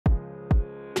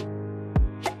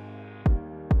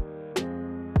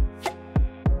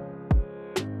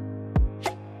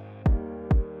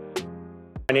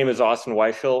name is Austin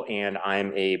Weishel, and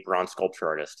I'm a bronze sculpture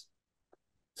artist.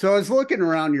 So I was looking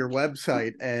around your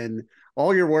website and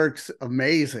all your work's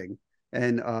amazing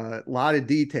and a lot of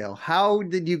detail. How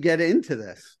did you get into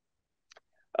this?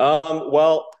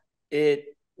 Well, it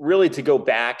really to go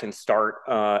back and start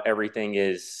everything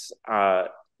is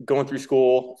going through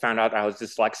school, found out I was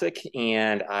dyslexic,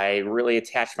 and I really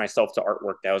attached myself to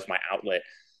artwork. That was my outlet.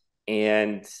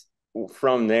 And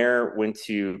from there, went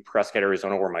to Prescott,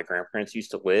 Arizona, where my grandparents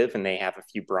used to live, and they have a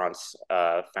few bronze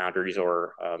foundries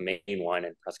or a main one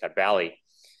in Prescott Valley.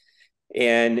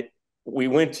 And we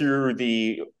went through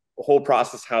the whole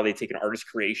process how they take an artist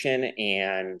creation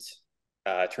and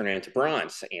turn it into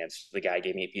bronze. And so the guy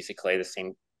gave me a piece of clay, the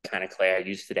same kind of clay I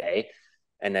use today.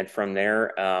 And then from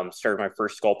there, started my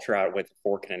first sculpture out with a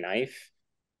fork and a knife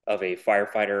of a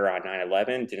firefighter on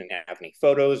 9/11. Didn't have any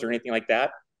photos or anything like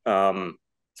that.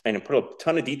 And put a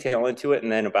ton of detail into it.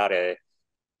 And then about a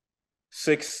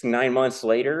 9 months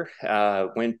later,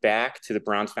 went back to the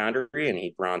bronze foundry and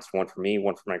he bronzed one for me,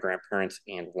 one for my grandparents,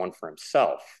 and one for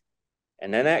himself.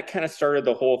 And then that kind of started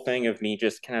the whole thing of me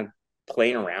just kind of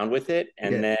playing around with it.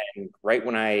 And Yeah. then right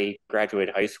when I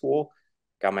graduated high school,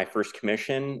 got my first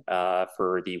commission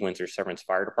for the Windsor Severance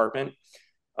Fire Department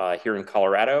here in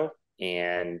Colorado.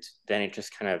 And then it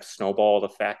just kind of snowballed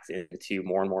effect into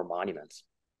more and more monuments.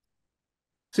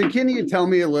 So can you tell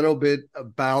me a little bit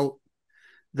about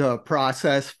the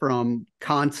process from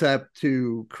concept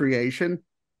to creation?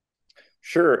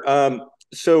 Sure.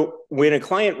 So when a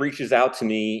client reaches out to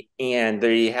me and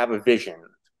they have a vision,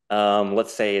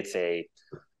 let's say it's a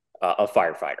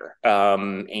firefighter,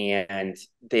 and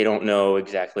they don't know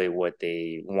exactly what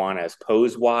they want as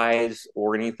pose wise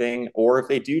or anything, or if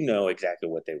they do know exactly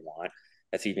what they want,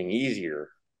 that's even easier.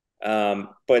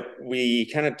 But we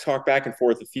kind of talk back and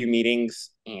forth a few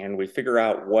meetings, and we figure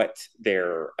out what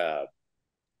their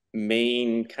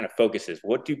main kind of focus is.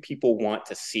 What do people want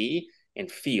to see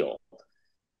and feel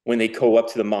when they go up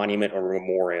to the monument or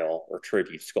memorial or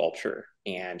tribute sculpture?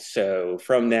 And so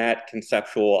from that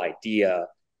conceptual idea,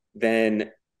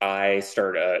 then I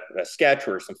start a sketch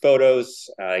or some photos,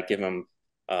 give them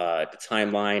the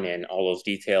timeline and all those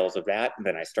details of that. And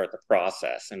then I start the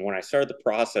process. And when I started the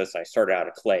process, I started out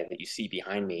of clay that you see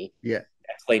behind me. Yeah.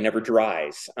 That clay never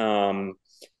dries.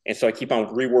 And so I keep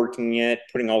on reworking it,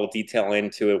 putting all the detail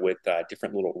into it with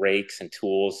different little rakes and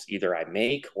tools, either I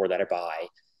make or that I buy.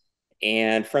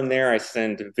 And from there, I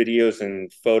send videos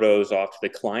and photos off to the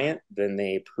client. Then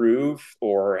they approve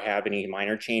or have any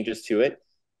minor changes to it.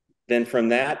 Then from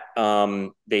that,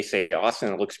 they say,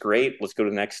 Austin, it looks great. Let's go to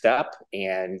the next step.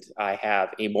 And I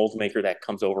have a mold maker that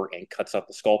comes over and cuts up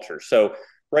the sculpture. So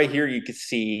right here, you can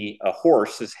see a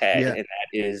horse's head, Yeah. and that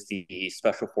is the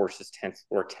Special Forces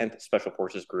 10th Special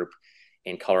Forces Group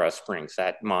in Colorado Springs.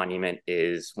 That monument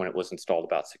is, when it was installed,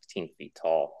 about 16 feet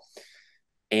tall.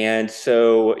 And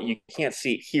so you can't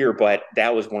see it here, but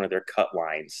that was one of their cut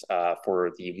lines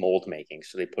for the mold making.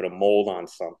 So they put a mold on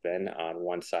something on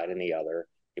one side and the other.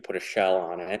 They put a shell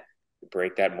on it,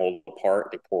 break that mold apart.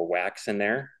 They pour wax in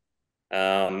there,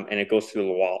 and it goes through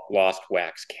the lost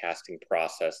wax casting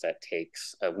process that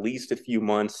takes at least a few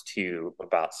months to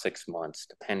about 6 months,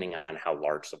 depending on how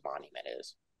large the monument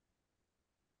is.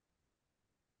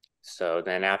 So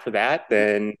then after that,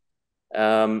 then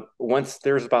once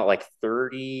there's about like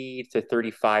 30 to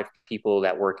 35 people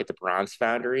that work at the bronze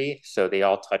foundry, so they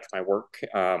all touch my work.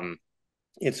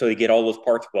 And so they get all those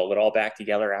parts welded all back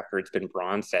together after it's been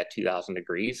bronzed at 2000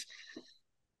 degrees.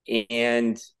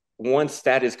 And once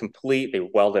that is complete, they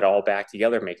weld it all back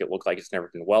together, make it look like it's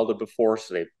never been welded before.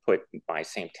 So they put my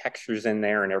same textures in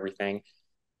there and everything.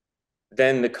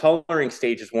 Then the coloring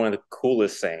stage is one of the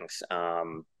coolest things,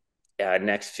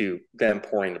 next to them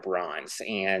pouring the bronze.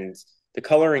 And the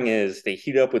coloring is they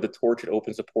heat up with a torch, it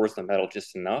opens the pores of the metal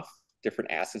just enough.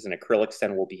 Different acids and acrylics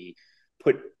then will be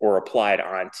put or applied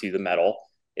onto the metal.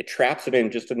 It traps it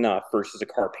in just enough versus a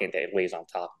car paint that lays on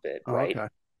top of it, Oh, right? okay.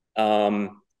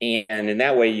 And in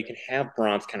that way, you can have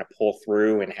bronze kind of pull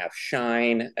through and have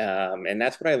shine. And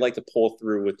that's what I like to pull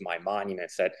through with my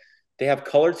monuments, that they have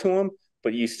color to them,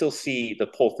 but you still see the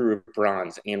pull through of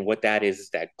bronze. And what that is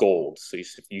that gold. So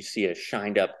if you see a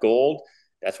shined up gold,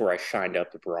 that's where I shined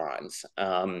up the bronze.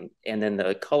 And then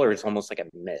the color is almost like a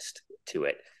mist to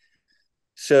it.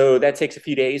 So that takes a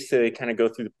few days to kind of go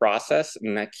through the process,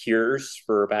 and that cures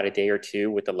for about a day or two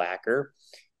with the lacquer.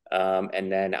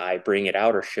 And then I bring it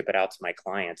out or ship it out to my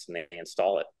clients and they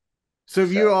install it. So if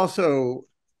So, you also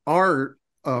are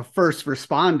a first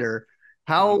responder, mhm.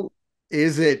 how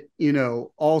is it,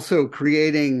 also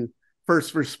creating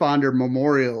first responder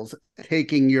memorials,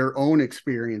 taking your own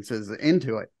experiences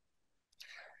into it?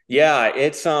 Yeah,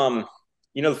 it's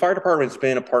The fire department's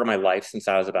been a part of my life since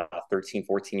I was about 13,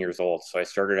 14 years old. So I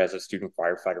started as a student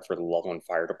firefighter for the Loveland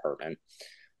Fire Department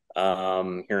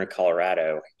here in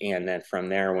Colorado. And then from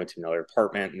there, I went to another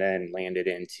department and then landed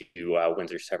into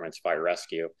Windsor Severance Fire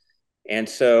Rescue. And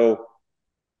so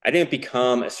I didn't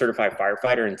become a certified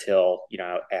firefighter until,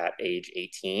 at age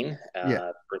 18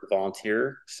 Yeah. for the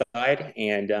volunteer side.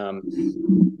 And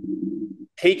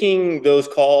taking those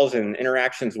calls and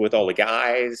interactions with all the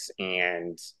guys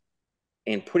and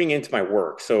putting into my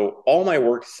work. So all my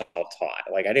work is self-taught.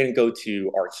 Like I didn't go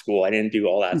to art school. I didn't do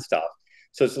all that stuff.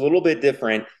 So it's a little bit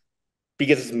different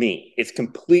because it's me. It's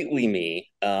completely me.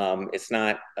 It's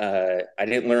not. I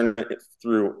didn't learn it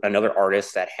through another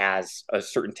artist that has a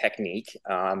certain technique.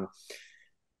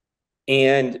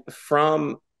 And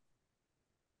from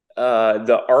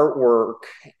the artwork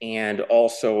and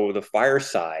also the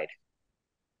fireside,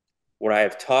 what I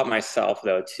have taught myself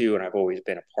though too, and I've always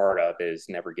been a part of, is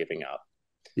never giving up.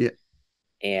 Yeah.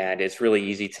 And it's really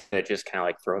easy to just kind of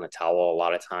like throw in the towel a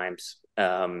lot of times.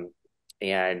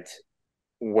 And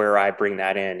where I bring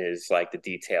that in is like the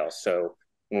details. So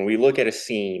when we look at a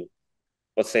scene,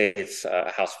 let's say it's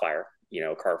a house fire,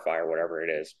 car fire, whatever it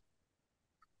is,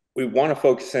 we want to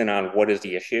focus in on what is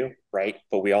the issue, right?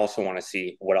 But we also want to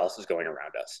see what else is going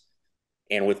around us.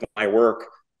 And with my work,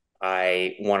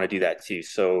 I want to do that too.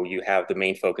 So you have the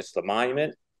main focus of the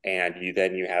monument, and you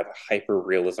have hyper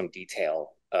realism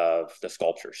detail of the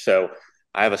sculpture. So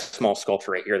I have a small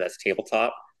sculpture right here that's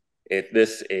tabletop.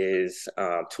 This is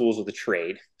tools of the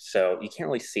trade. So you can't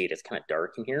really see it. It's kind of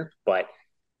dark in here, but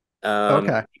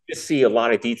Okay. you can see a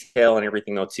lot of detail and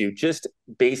everything though too, just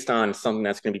based on something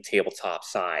that's going to be tabletop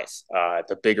size.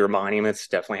 The bigger monuments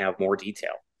definitely have more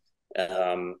detail.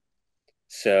 Um,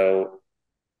 so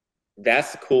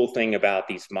that's the cool thing about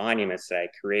these monuments that I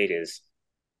create is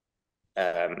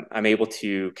I'm able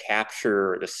to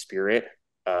capture the spirit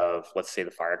of, let's say, the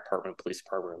fire department, police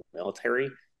department, military,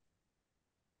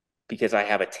 because I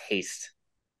have a taste,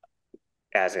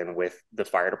 as in with the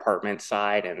fire department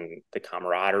side and the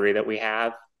camaraderie that we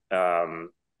have,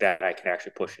 that I can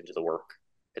actually push into the work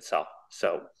itself.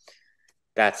 So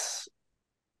that's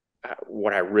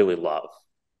what I really love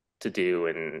to do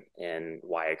and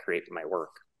why I create my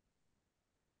work.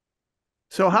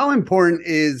 So how important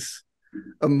is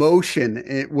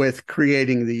emotion with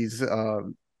creating these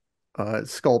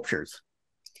sculptures?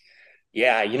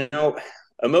 Yeah,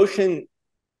 emotion,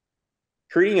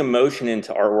 creating emotion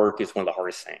into artwork is one of the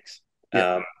hardest things.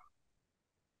 Yeah.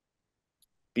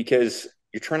 Because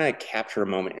you're trying to capture a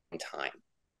moment in time.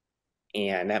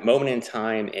 And that moment in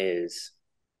time is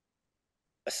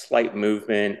a slight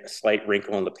movement, a slight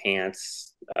wrinkle in the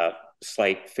pants, a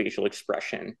slight facial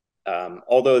expression.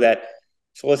 Although that,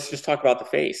 so let's just talk about the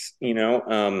face.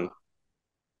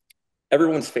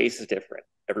 Everyone's face is different.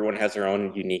 Everyone has their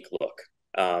own unique look,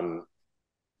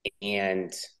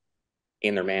 and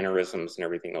in their mannerisms and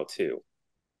everything though too.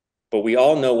 But we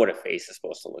all know what a face is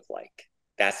supposed to look like.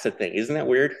 That's the thing. Isn't that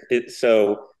weird?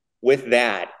 So with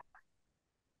that,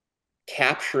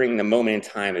 capturing the moment in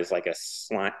time is like a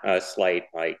slight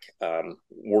like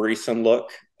worrisome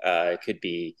look. It could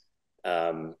be,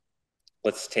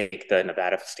 let's take the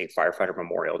Nevada State Firefighter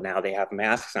Memorial. Now they have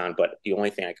masks on, but the only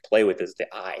thing I can play with is the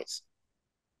eyes.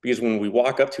 Because when we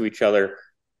walk up to each other,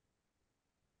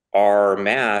 our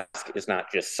mask is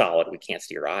not just solid. We can't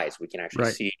see our eyes. We can actually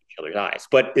Right. see each other's eyes,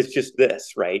 but it's just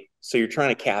this, right? So you're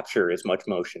trying to capture as much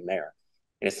motion there.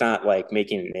 And it's not like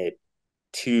making it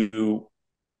too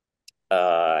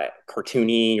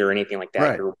cartoony or anything like that.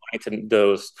 Right. You're wanting to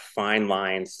those fine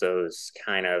lines, those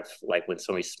kind of like when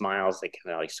somebody smiles, they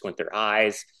kind of like squint their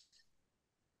eyes,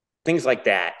 things like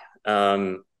that.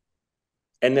 And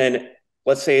then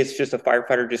let's say it's just a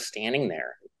firefighter just standing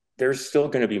there. There's still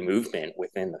going to be movement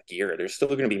within the gear. There's still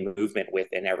going to be movement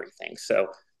within everything. So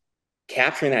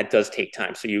capturing that does take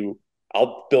time. So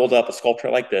I'll build up a sculpture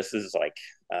like this. This is like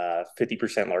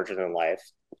 50% larger than life.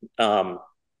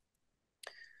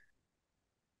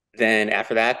 Then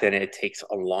after that, then it takes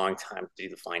a long time to do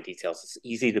the fine details. It's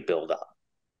easy to build up,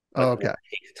 but what Okay.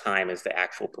 takes time is the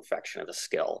actual perfection of the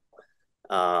skill.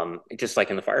 Just like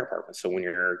in the fire department. So when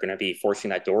you're going to be forcing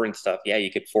that door and stuff, yeah,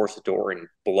 you could force a door and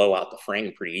blow out the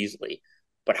frame pretty easily.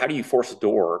 But how do you force a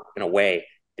door in a way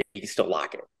that you can still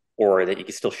lock it or that you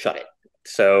can still shut it?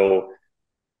 So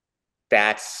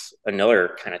that's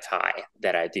another kind of tie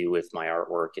that I do with my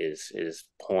artwork is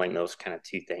pulling those kind of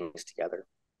two things together.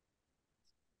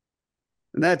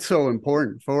 And that's so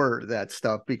important for that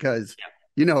stuff because,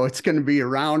 it's going to be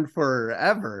around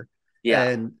forever. Yeah.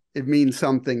 And it means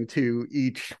something to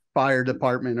each fire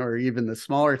department or even the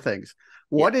smaller things.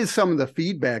 What Yeah. is some of the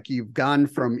feedback you've gotten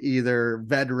from either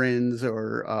veterans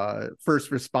or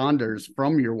first responders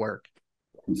from your work?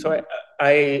 So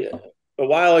I a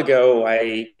while ago,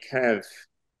 I kind of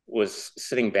was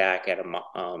sitting back at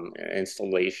an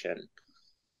installation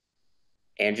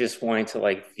and just wanting to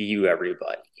like view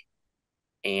everybody.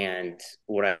 And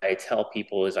what I tell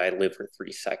people is I live for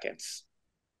 3 seconds.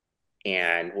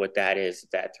 And what that is,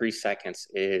 that 3 seconds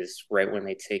is right when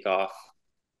they take off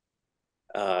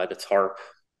the tarp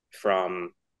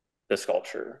from the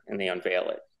sculpture and they unveil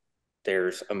it.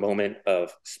 There's a moment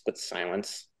of split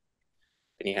silence,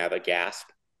 then you have a gasp,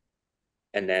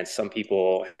 and then some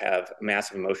people have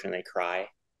massive emotion, they cry,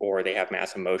 or they have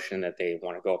massive emotion that they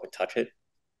want to go up and touch it.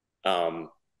 Um,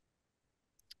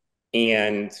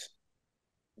 and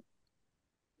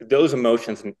those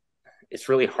emotions, it's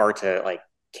really hard to like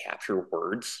capture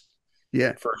words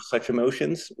Yeah. for such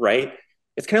emotions, right?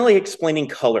 It's kind of like explaining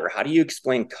color. How do you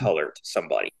explain color to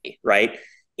somebody, right?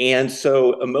 And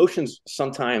so emotions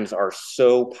sometimes are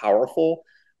so powerful.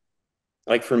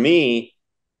 Like for me,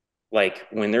 like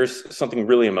when there's something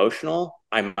really emotional,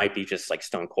 I might be just like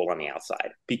stone cold on the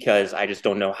outside because I just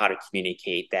don't know how to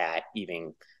communicate that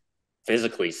even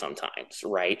physically sometimes,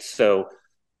 right? So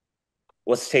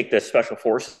let's take the Special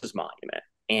Forces Monument.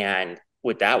 And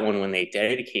with that one, when they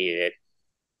dedicated it,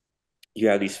 you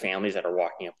have these families that are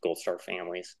walking up, Gold Star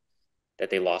families, that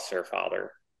they lost their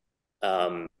father.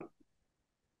 Um,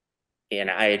 and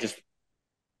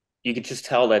you could just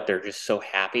tell that they're just so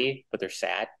happy, but they're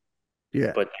sad.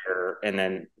 Yeah. And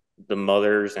then the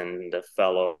mothers and the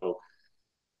fellow,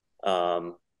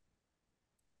 um,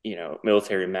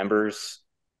 military members,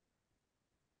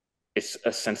 it's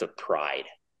a sense of pride,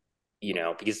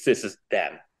 because this is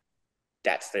them.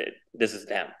 This is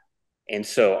them. And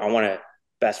so I want to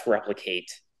best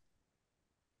replicate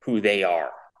who they are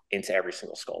into every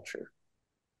single sculpture.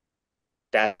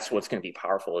 That's what's going to be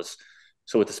powerful is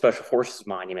so with the Special Forces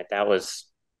Monument, there's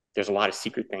a lot of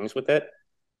secret things with it.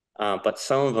 But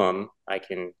some of them I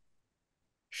can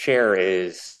share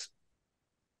is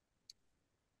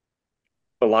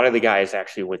a lot of the guys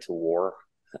actually went to war.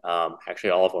 Actually,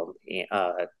 all of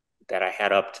them that I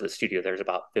had up to the studio, there's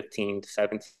about 15 to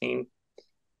 17.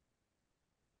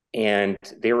 And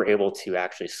they were able to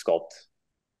actually sculpt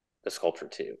the sculpture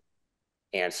too.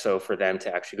 And so for them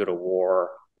to actually go to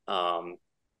war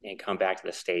and come back to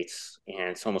the States, and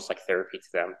it's almost like therapy to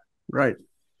them. Right.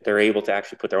 They're able to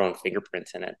actually put their own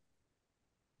fingerprints in it.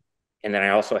 And then I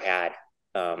also had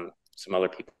some other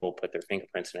people put their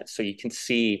fingerprints in it. So you can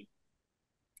see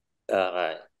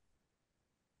that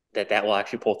will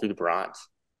actually pull through the bronze.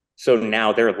 So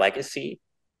now their legacy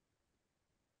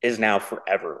is now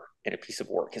forever in a piece of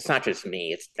work. It's not just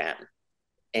me, it's them.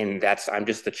 And I'm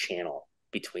just the channel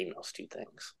between those two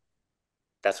things.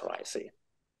 That's what I see.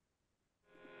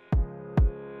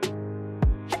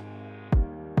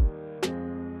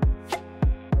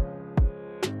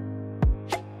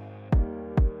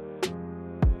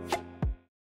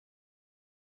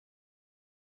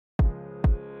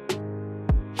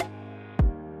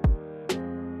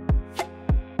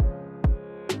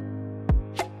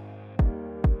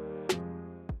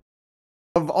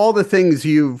 Of all the things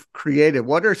you've created,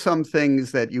 what are some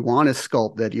things that you want to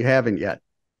sculpt that you haven't yet?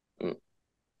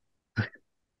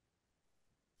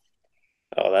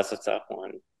 Oh, that's a tough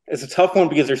one. It's a tough one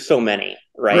because there's so many,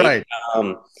 right? Right.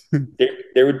 Um,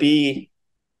 there would be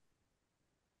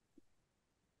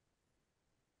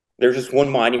there's just one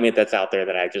monument that's out there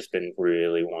that I've just been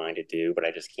really wanting to do, but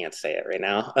I just can't say it right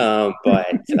now. But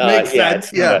Makes yeah,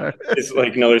 sense. Yeah. it's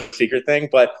like another secret thing.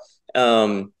 But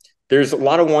there's a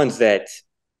lot of ones that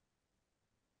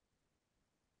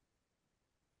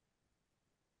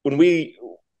when we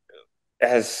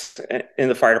as in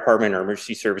the fire department or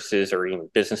emergency services or even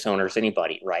business owners,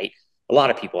 anybody, right? A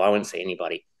lot of people, I wouldn't say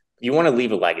anybody, you want to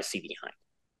leave a legacy behind.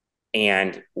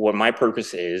 And what my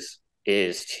purpose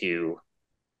is to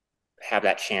have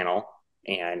that channel.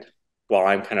 And while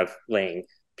I'm kind of laying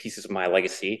pieces of my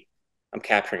legacy, I'm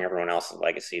capturing everyone else's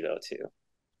legacy though too,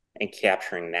 and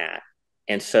capturing that.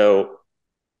 And so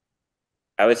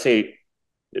I would say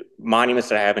monuments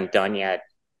that I haven't done yet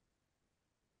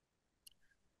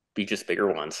be just bigger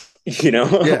ones,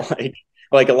 Yeah.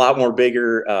 like a lot more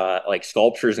bigger, like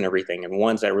sculptures and everything, and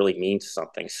ones that really mean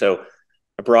something. So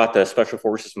I brought the Special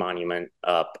Forces Monument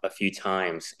up a few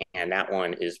times, and that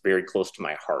one is very close to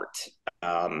my heart.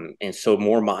 And so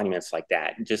more monuments like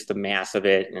that, just the mass of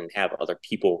it, and have other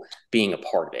people being a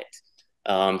part of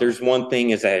it. There's one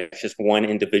thing is that it's just one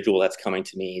individual that's coming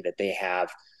to me that they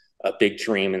have a big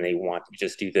dream and they want to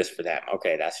just do this for them.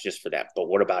 Okay, that's just for them. But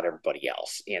what about everybody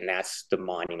else? And that's the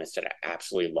monuments that I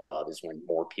absolutely love, is when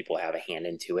more people have a hand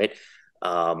into it.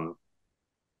 Um,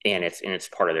 and it's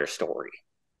part of their story.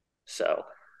 So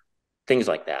things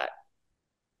like that.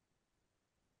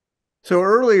 So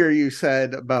earlier you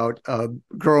said about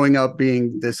growing up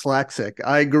being dyslexic.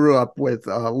 I grew up with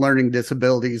learning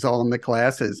disabilities all in the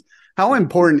classes. How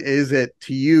important is it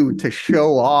to you to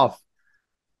show off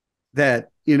that,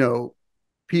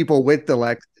 people with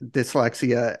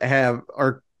dyslexia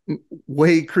are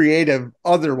way creative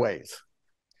other ways?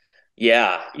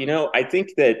 Yeah, I think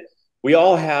that we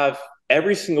all have,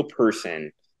 every single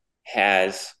person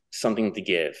has something to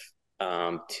give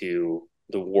to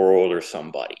the world or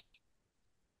somebody.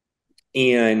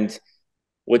 And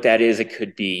what that is, it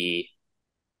could be,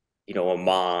 a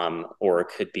mom, or it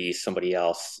could be somebody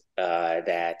else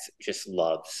that just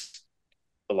loves.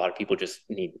 A lot of people just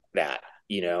need that,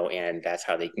 and that's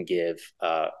how they can give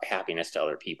happiness to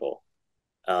other people.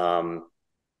 Um,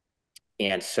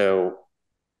 and so,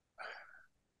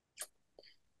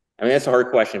 I mean, that's a hard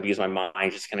question because my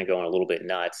mind's just kind of going a little bit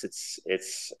nuts.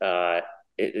 It's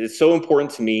so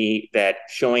important to me that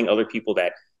showing other people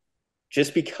that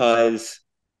just because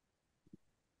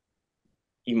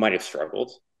you might have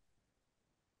struggled,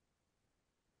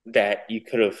 that you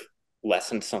could have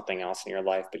lessened something else in your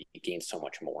life, but you gained so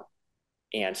much more.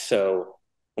 And so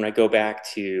when I go back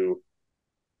to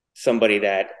somebody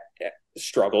that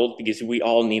struggled, because we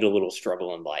all need a little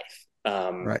struggle in life.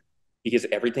 Right. Because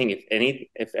if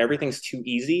everything's too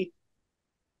easy,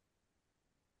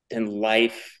 then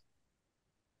life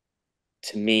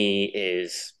to me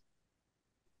is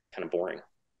kind of boring.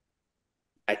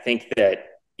 I think that,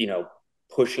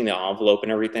 pushing the envelope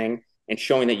and everything and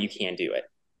showing that you can do it,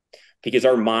 because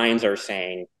our minds are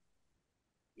saying,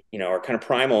 are kind of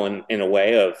primal in a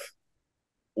way of,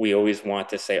 we always want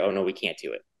to say, oh no, we can't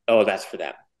do it. Oh, that's for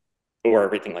them, or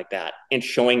everything like that. And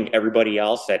showing everybody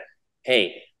else that,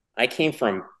 hey, I came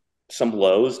from some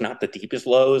lows, not the deepest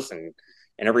lows and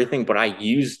everything, but I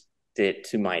used it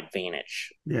to my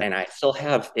advantage. Yeah. And I still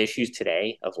have issues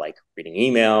today of like reading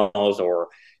emails or,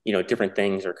 different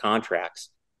things or contracts,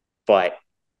 but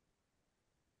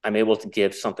I'm able to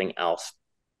give something else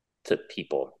to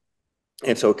people.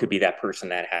 And so it could be that person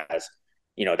that has,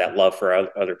 that love for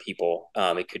other people.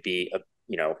 It could be, a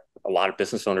lot of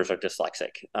business owners are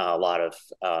dyslexic. A lot of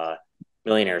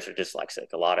millionaires are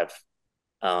dyslexic. A lot of,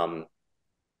 um,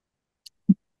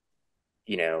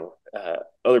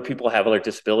 other people have other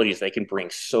disabilities. They can bring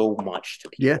so much to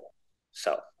Yeah. people.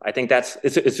 So I think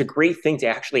it's a great thing to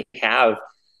actually have,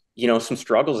 some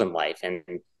struggles in life. And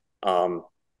um,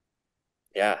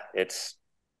 yeah,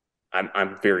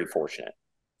 I'm very fortunate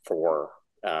for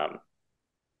um,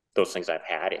 those things I've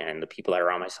had and the people that are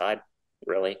on my side,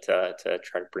 really, to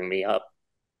try to bring me up.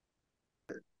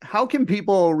 How can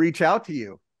people reach out to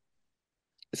you?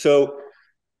 So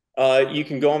you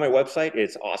can go on my website.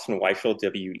 It's Austin Weishel,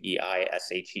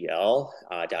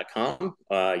 Weishel.com.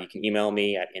 You can email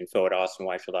me at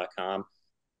info@austinweishel.com.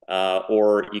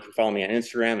 Or you can follow me on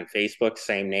Instagram and Facebook,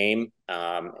 same name.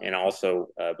 And also,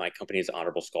 my company is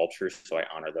Honorable Sculptures, so I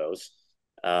honor those.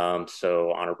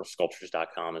 So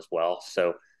honorablesculptures.com as well.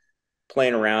 So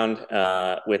playing around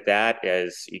with that,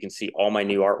 as you can see all my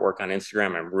new artwork on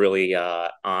Instagram. I'm really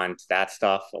on that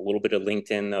stuff, a little bit of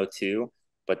LinkedIn though too,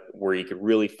 but where you could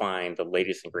really find the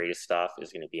latest and greatest stuff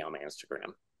is going to be on my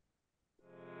Instagram.